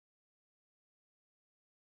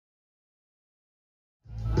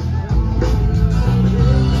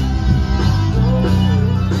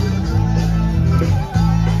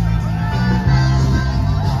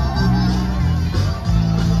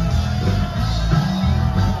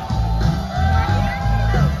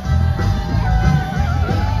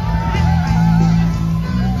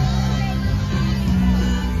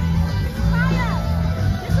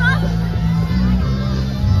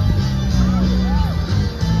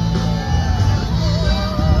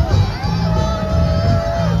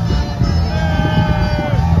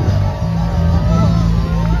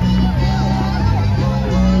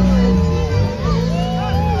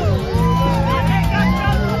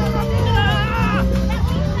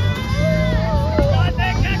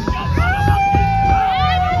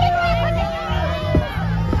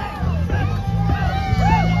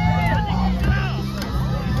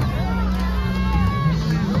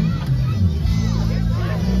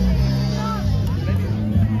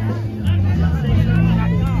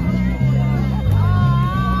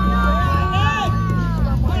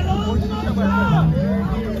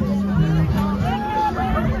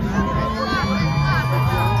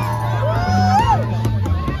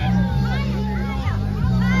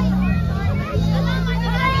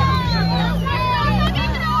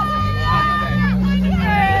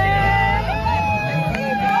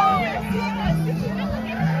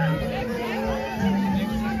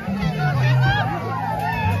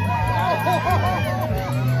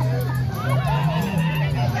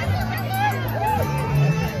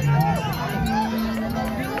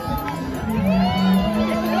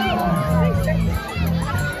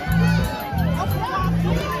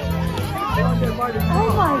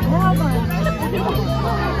Oh,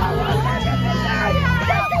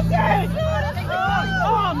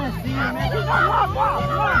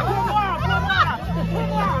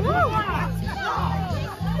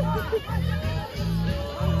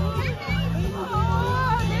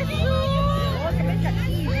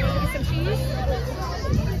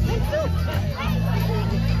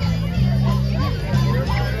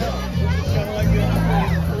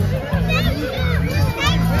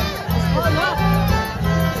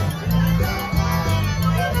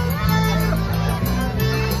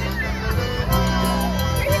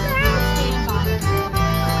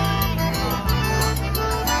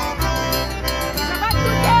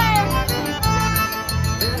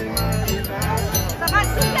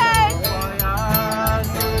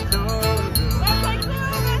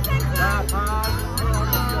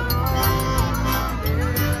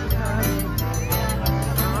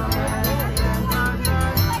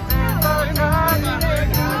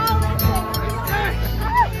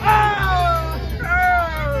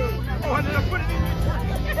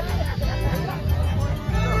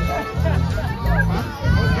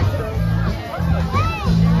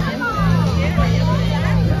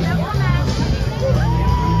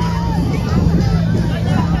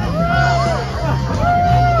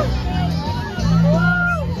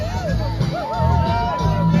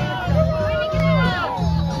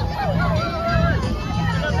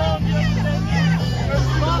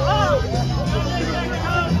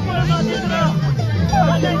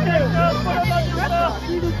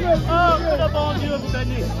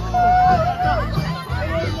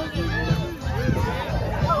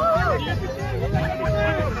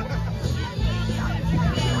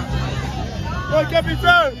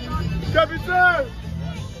 capitaine! Capitaine!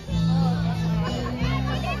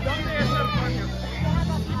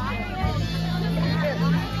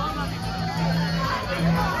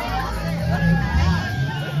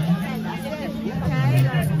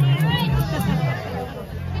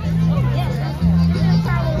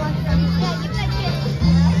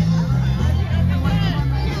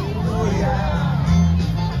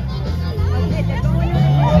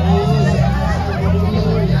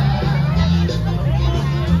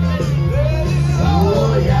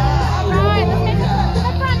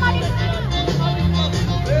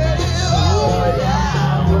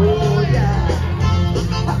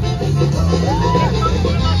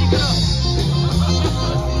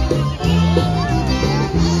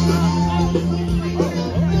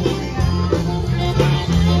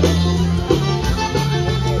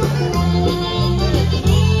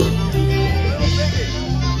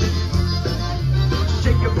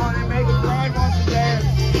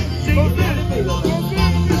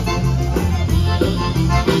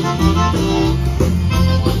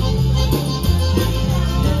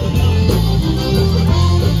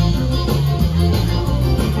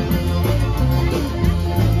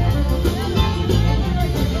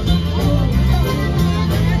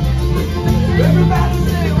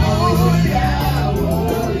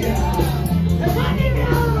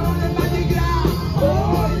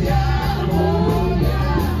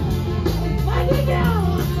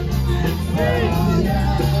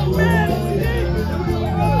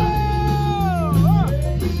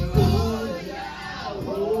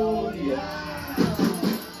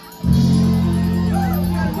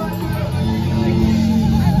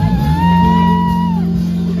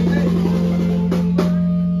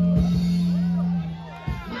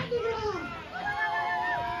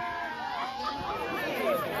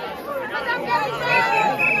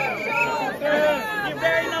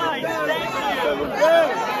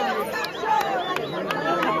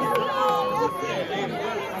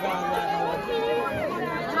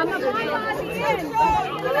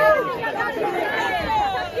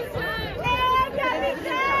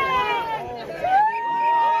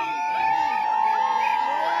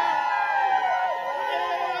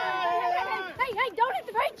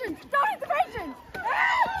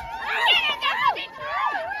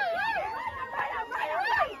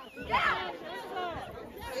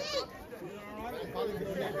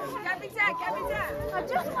 I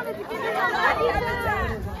just wanted to give you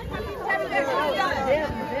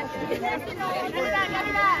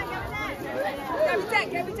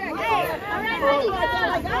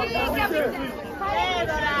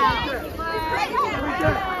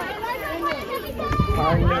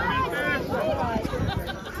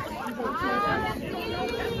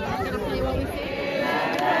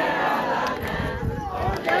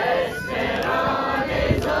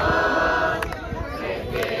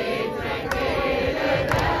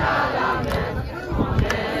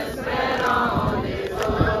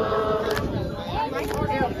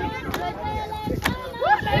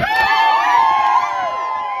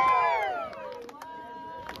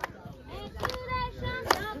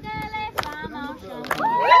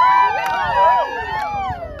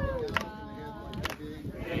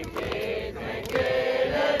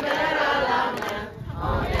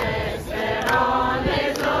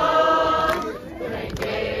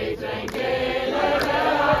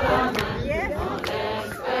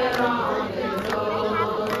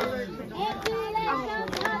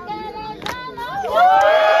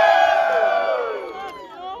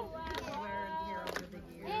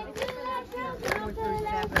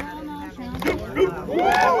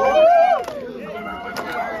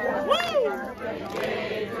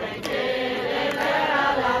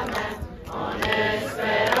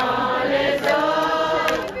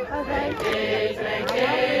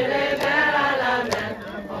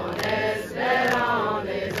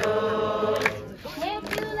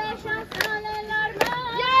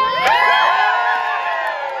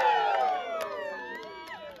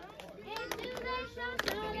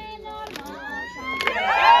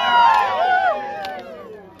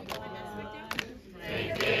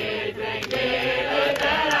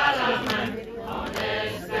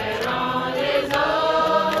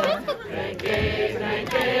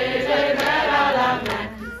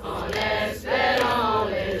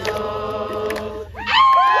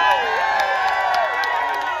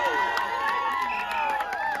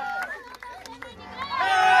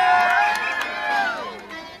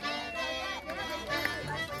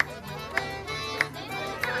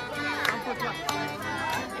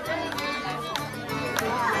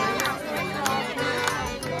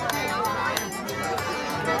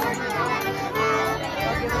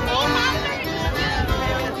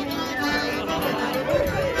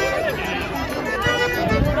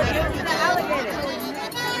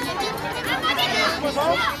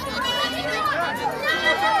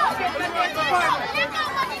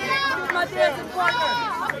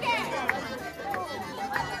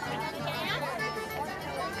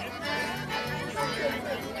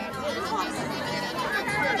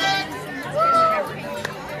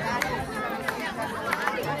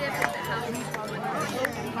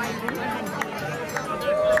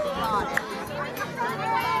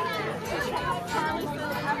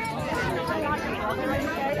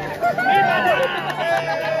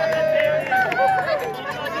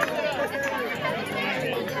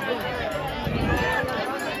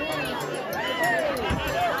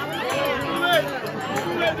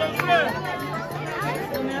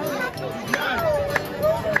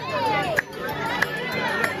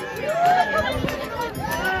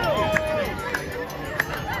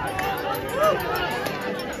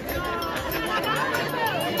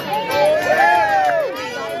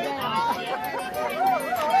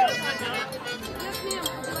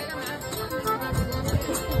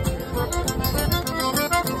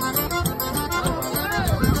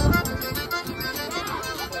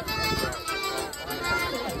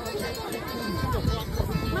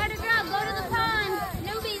Mardi Gras, go to the pond.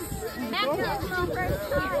 Newbies, back to the pond first.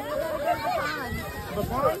 The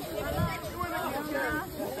pond?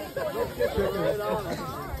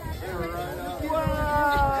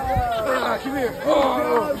 Wow! Come here.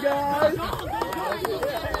 Oh, guys.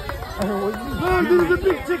 Look, there's a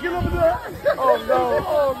big chicken over there. Oh, no.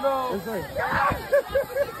 Oh, no.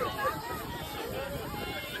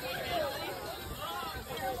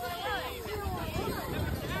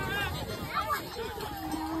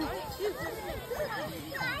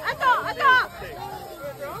 I thought.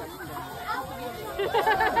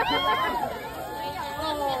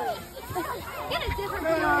 Get a different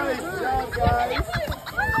one. Nice job, guys.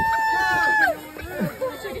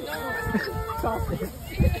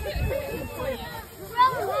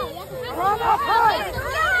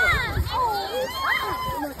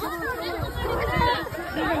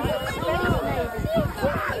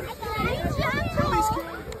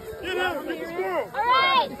 All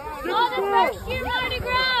right, all the first year Mardi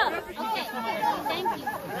Gras. Okay, thank you.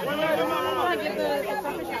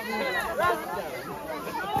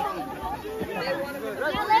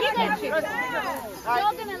 Now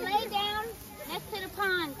listen, you're gonna lay down next to the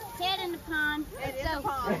pond, head in the pond. Let's go.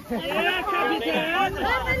 Yeah, Captain!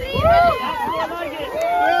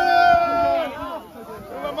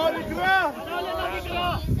 Mardi Gras!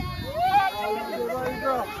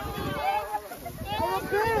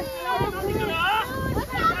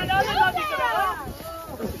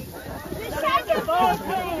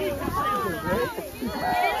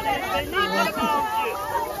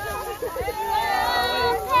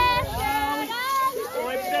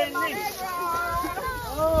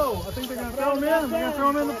 Oh, I think they're going to throw him in. They're going to throw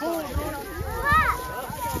him in the pool.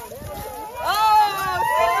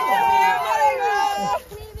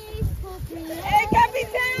 Hey,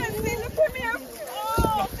 Capitán, c'est la première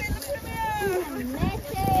fois! C'est la première!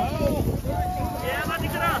 Yeah, Mardi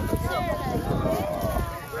Gras!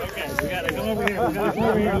 Okay, we gotta come over here. We gotta come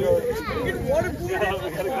over here.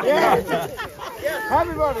 Yeah.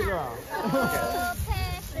 Happy Mardi Gras.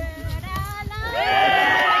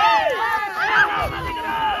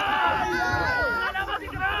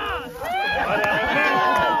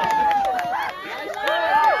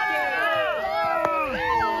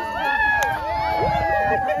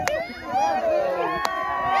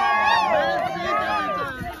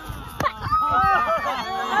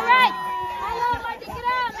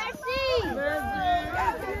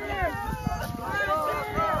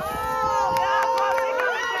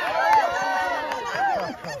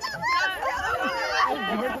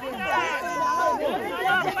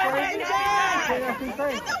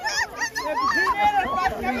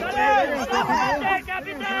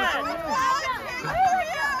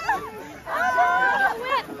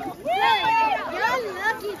 You're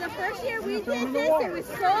lucky. The first year we did this, it was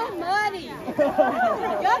so muddy.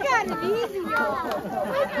 Y'all got it easy, y'all.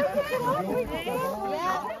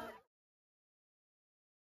 Yeah.